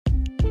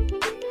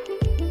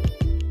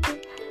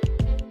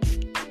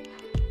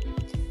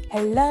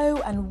Hello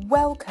and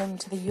welcome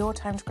to the Your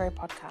Time to Grow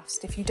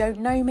podcast. If you don't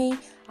know me,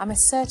 I'm a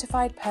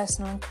certified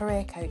personal and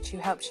career coach who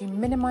helps you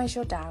minimise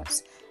your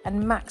doubts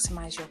and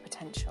maximise your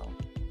potential.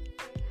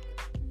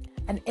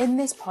 And in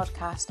this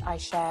podcast, I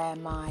share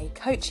my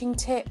coaching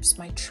tips,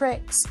 my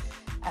tricks,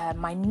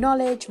 my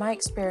knowledge, my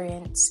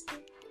experience.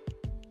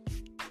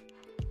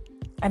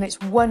 And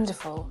it's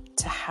wonderful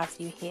to have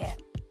you here.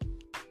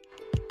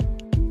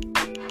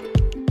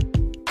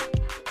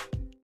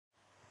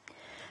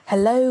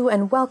 Hello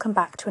and welcome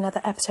back to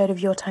another episode of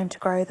Your Time to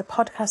Grow, the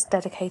podcast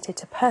dedicated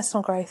to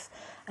personal growth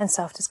and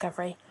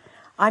self-discovery.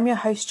 I'm your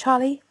host,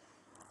 Charlie,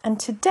 and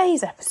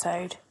today's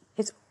episode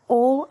is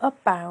all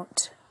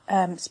about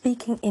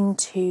speaking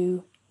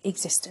into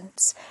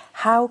existence.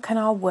 How can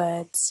our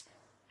words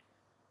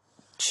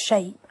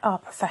shape our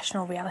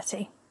professional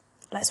reality?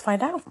 Let's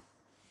find out.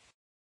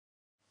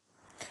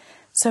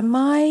 So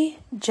my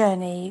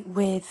journey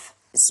with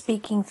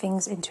speaking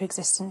things into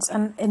existence,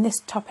 and in this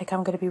topic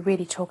I'm going to be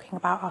really talking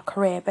about our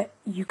career, but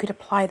you could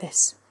apply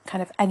this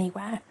kind of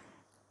anywhere,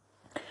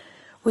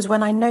 was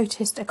when I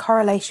noticed a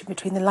correlation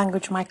between the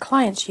language my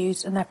clients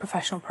used and their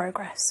professional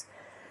progress.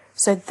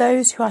 So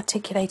those who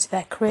articulated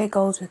their career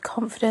goals with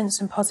confidence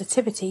and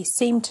positivity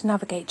seemed to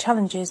navigate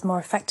challenges more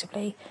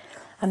effectively,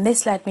 and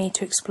this led me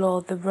to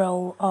explore the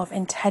role of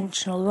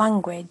intentional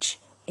language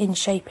in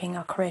shaping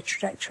our career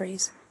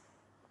trajectories.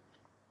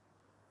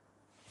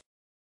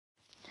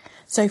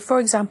 So, for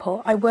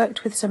example, I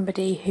worked with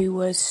somebody who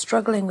was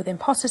struggling with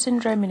imposter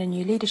syndrome in a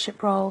new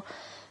leadership role,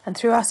 and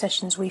through our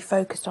sessions we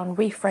focused on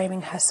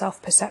reframing her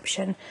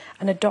self-perception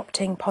and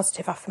adopting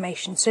positive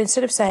affirmations. So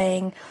instead of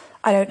saying,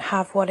 I don't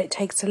have what it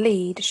takes to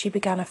lead, she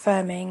began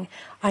affirming,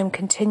 I'm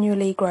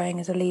continually growing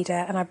as a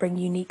leader and I bring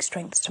unique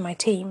strengths to my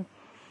team.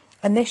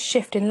 And this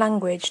shift in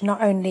language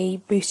not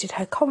only boosted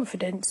her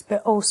confidence,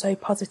 but also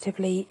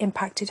positively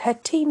impacted her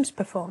team's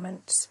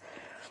performance.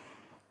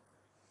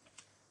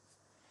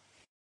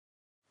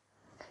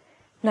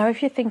 Now,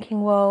 if you're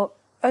thinking, well,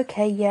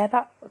 okay, yeah,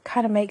 that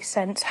kind of makes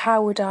sense.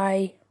 How would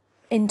I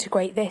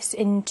integrate this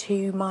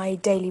into my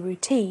daily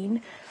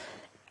routine?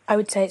 I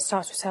would say it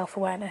starts with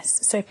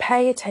self-awareness. So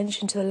pay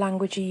attention to the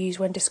language you use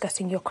when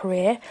discussing your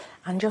career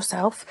and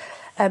yourself,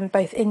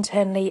 both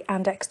internally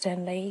and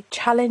externally.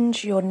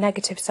 Challenge your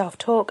negative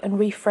self-talk and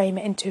reframe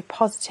it into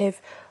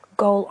positive,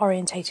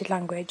 goal-orientated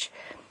language.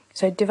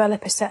 So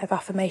develop a set of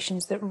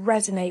affirmations that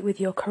resonate with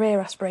your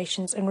career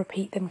aspirations and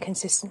repeat them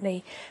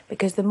consistently,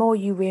 because the more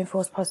you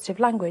reinforce positive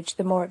language,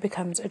 the more it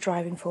becomes a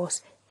driving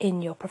force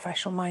in your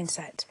professional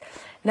mindset.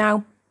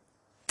 Now,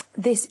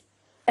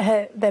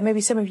 there may be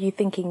some of you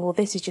thinking, well,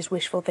 this is just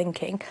wishful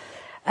thinking.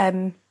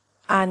 And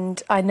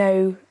I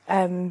know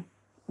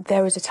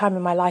there was a time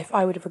in my life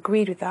I would have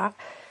agreed with that.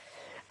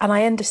 And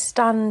I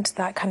understand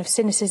that kind of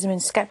cynicism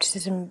and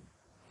skepticism,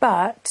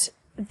 but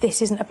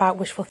this isn't about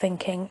wishful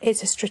thinking.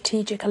 It's a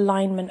strategic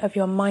alignment of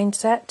your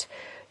mindset,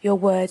 your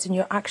words and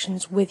your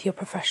actions with your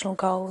professional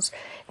goals.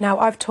 Now,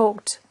 I've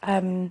talked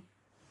a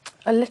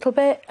little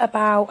bit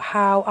about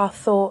how our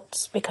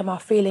thoughts become our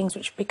feelings,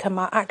 which become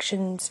our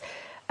actions,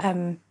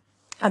 and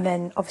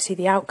then obviously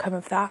the outcome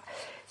of that.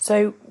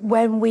 So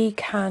when we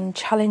can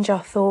challenge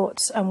our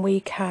thoughts and we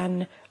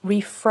can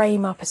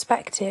reframe our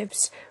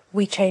perspectives,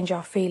 we change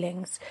our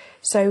feelings.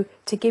 So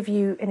to give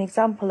you an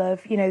example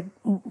of,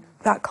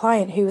 that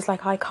client who was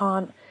like, I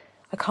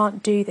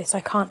can't do this,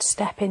 I can't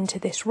step into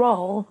this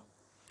role,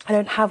 I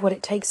don't have what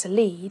it takes to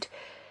lead,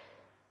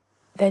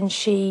 then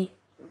she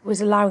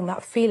was allowing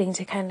that feeling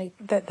to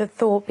the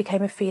thought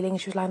became a feeling,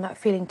 she was allowing that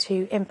feeling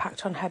to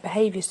impact on her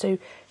behaviour. So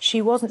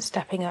she wasn't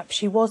stepping up,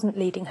 she wasn't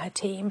leading her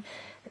team,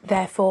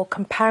 therefore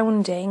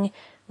compounding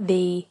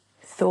the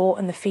thought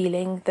and the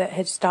feeling that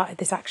had started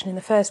this action in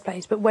the first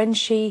place. But when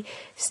she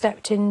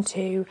stepped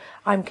into,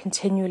 I'm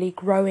continually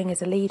growing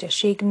as a leader,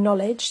 she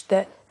acknowledged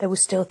that there were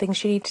still things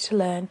she needed to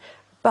learn,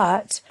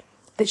 but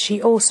that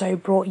she also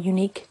brought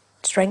unique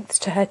strengths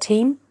to her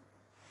team.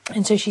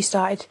 And so she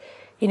started,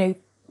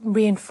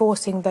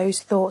 reinforcing those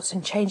thoughts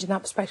and changing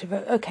that perspective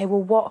of, okay,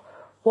 well,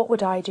 what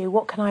would I do?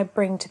 What can I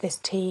bring to this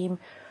team?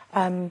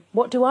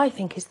 What do I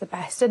think is the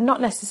best? And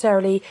not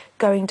necessarily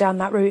going down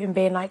that route and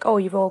being like, oh,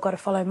 you've all got to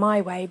follow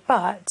my way,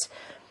 but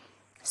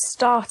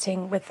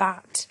starting with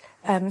that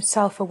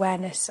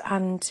self-awareness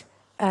and,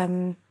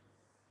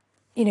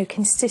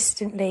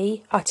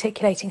 consistently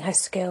articulating her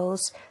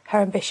skills,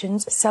 her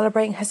ambitions,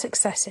 celebrating her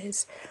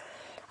successes.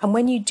 And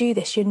when you do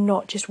this, you're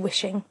not just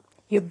wishing,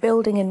 you're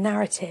building a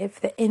narrative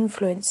that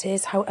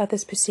influences how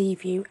others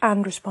perceive you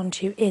and respond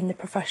to you in the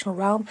professional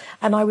realm.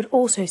 And I would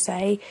also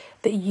say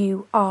that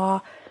you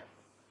are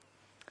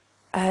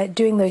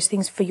doing those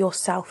things for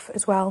yourself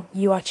as well.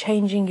 You are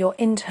changing your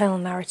internal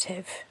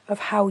narrative of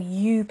how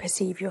you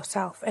perceive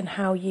yourself and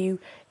how you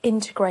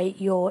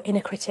integrate your inner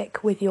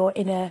critic with your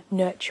inner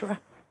nurturer.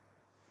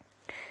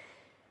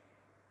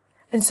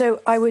 And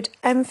so I would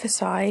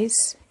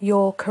emphasise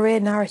your career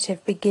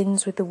narrative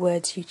begins with the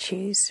words you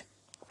choose.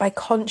 By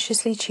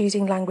consciously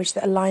choosing language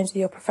that aligns with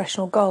your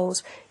professional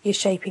goals, you're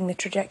shaping the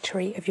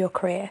trajectory of your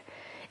career.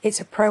 It's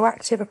a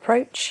proactive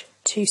approach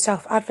to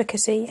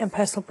self-advocacy and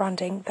personal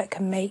branding that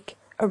can make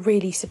a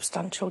really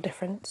substantial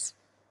difference.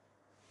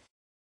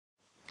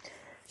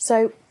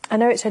 So I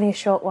know it's only a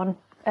short one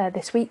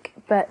this week,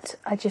 but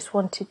I just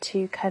wanted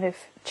to kind of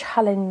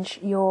challenge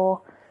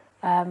your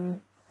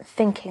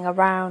thinking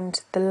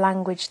around the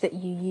language that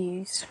you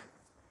use,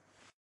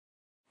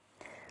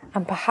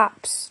 and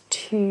perhaps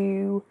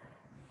to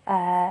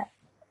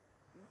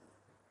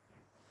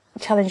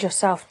challenge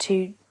yourself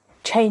to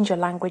change your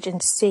language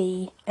and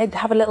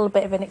have a little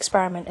bit of an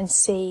experiment and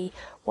see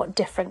what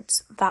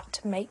difference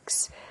that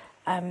makes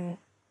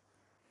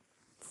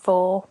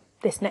for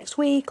this next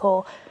week,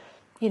 or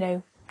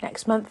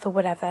next month, or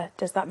whatever.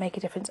 Does that make a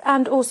difference?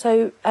 And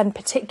also, and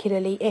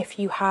particularly if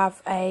you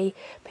have a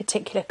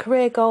particular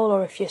career goal,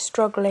 or if you're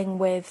struggling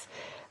with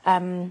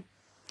an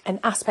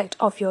aspect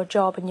of your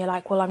job and you're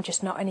like, well, I'm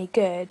just not any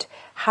good,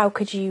 how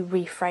could you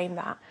reframe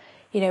that?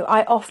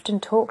 I often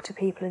talk to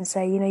people and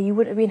say, you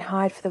wouldn't have been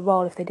hired for the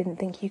role if they didn't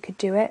think you could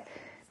do it.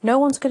 No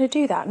one's going to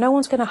do that. No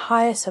one's going to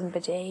hire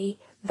somebody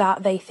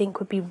that they think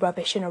would be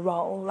rubbish in a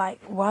role. Like,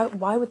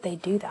 why would they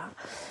do that?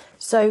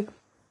 So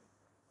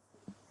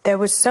there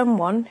was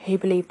someone who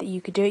believed that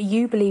you could do it.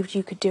 You believed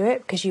you could do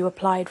it because you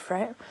applied for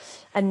it.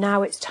 And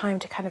now it's time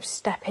to kind of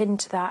step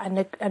into that and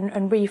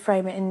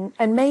reframe it.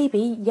 And maybe,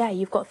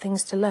 you've got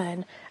things to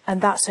learn,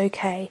 and that's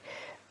okay.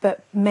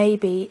 But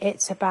maybe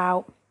it's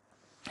about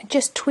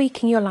just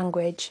tweaking your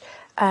language.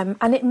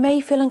 And it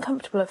may feel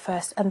uncomfortable at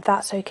first, and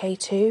that's okay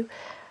too.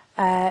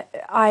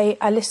 I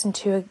listened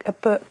to a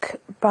book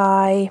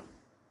by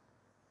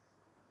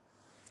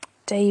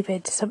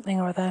David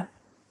something or other.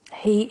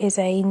 He is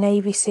a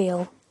Navy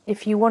SEAL.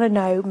 If you want to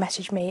know,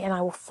 message me and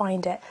I will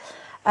find it.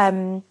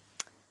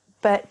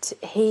 But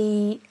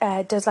he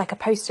does like a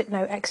post-it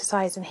note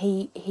exercise, and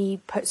he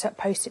puts up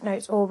post-it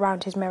notes all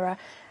around his mirror,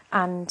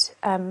 and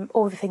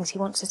all the things he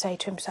wants to say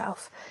to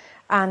himself.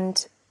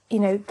 And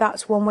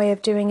that's one way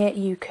of doing it.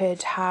 You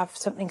could have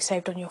something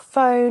saved on your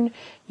phone.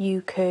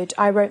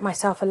 I wrote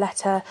myself a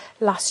letter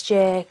last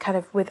year kind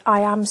of with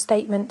I am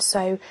statements.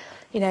 So,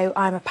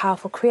 I'm a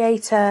powerful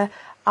creator.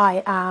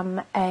 I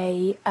am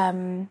a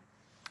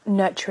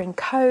nurturing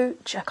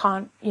coach.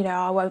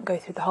 I won't go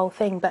through the whole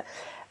thing, but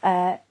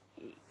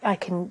I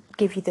can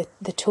give you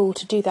the tool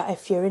to do that.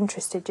 If you're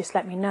interested, just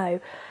let me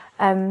know.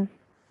 But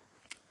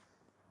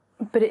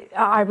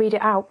I read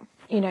it out,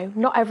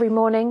 not every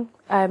morning.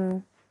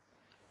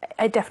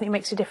 It definitely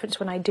makes a difference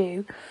when I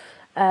do,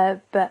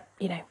 but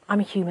I'm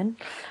a human.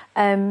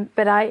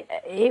 But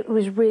it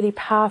was really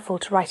powerful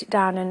to write it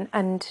down,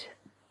 and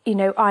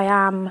I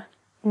am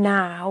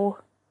now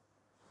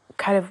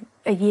kind of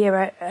a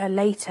year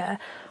later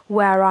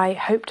where I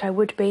hoped I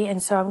would be,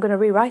 and so I'm going to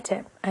rewrite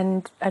it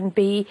and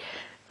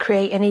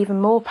create an even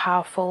more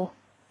powerful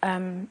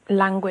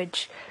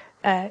language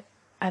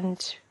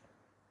and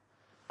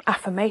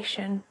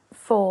affirmation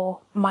for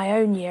my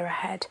own year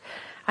ahead,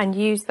 and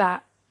use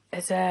that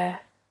as a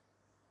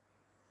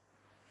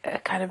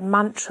kind of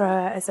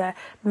mantra, as a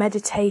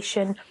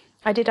meditation.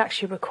 I did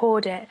actually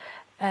record it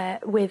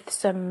with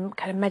some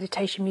kind of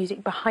meditation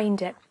music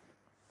behind it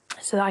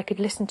so that I could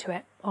listen to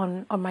it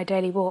on my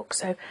daily walk.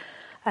 So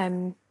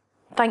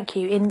thank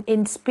you.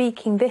 In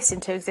speaking this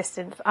into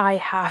existence, I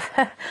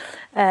have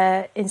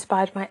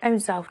inspired my own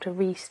self to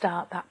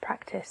restart that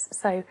practice.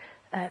 So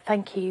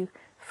thank you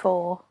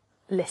for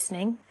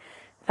listening.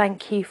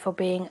 Thank you for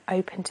being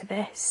open to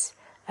this.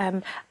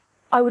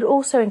 I would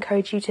also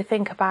encourage you to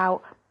think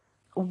about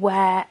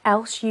where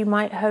else you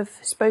might have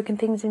spoken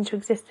things into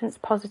existence,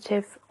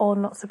 positive or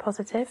not so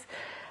positive.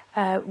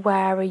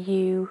 Where are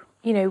you,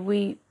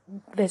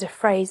 there's a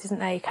phrase, isn't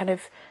there, kind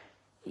of,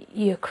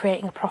 you're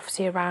creating a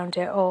prophecy around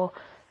it, or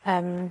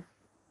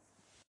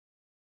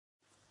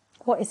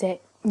what is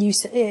it?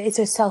 It's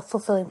a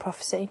self-fulfilling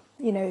prophecy,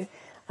 and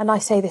I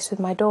say this with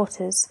my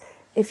daughters.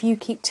 If you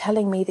keep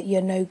telling me that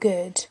you're no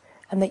good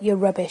and that you're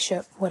rubbish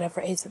at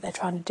whatever it is that they're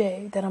trying to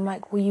do, then I'm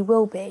like, well, you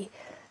will be,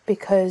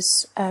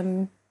 because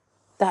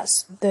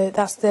that's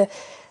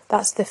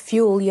the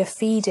fuel you're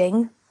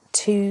feeding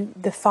to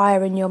the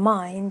fire in your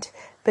mind.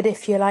 But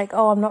if you're like,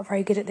 oh, I'm not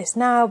very good at this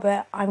now,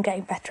 but I'm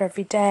getting better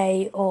every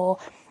day, or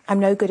I'm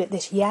no good at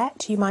this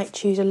yet, you might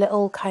choose a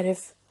little kind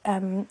of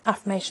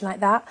affirmation like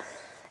that,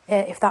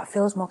 if that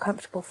feels more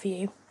comfortable for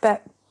you.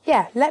 But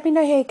yeah, let me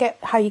know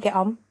how you get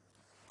on.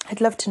 I'd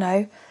love to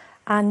know,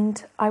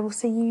 and I will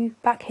see you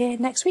back here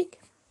next week.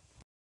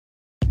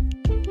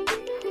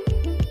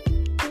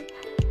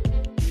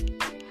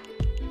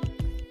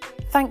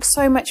 Thanks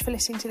so much for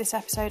listening to this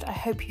episode. I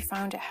hope you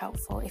found it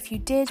helpful. If you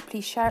did,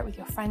 please share it with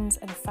your friends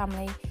and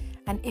family.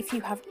 And if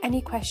you have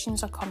any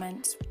questions or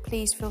comments,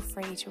 please feel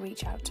free to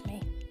reach out to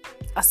me.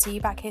 I'll see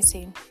you back here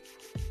soon.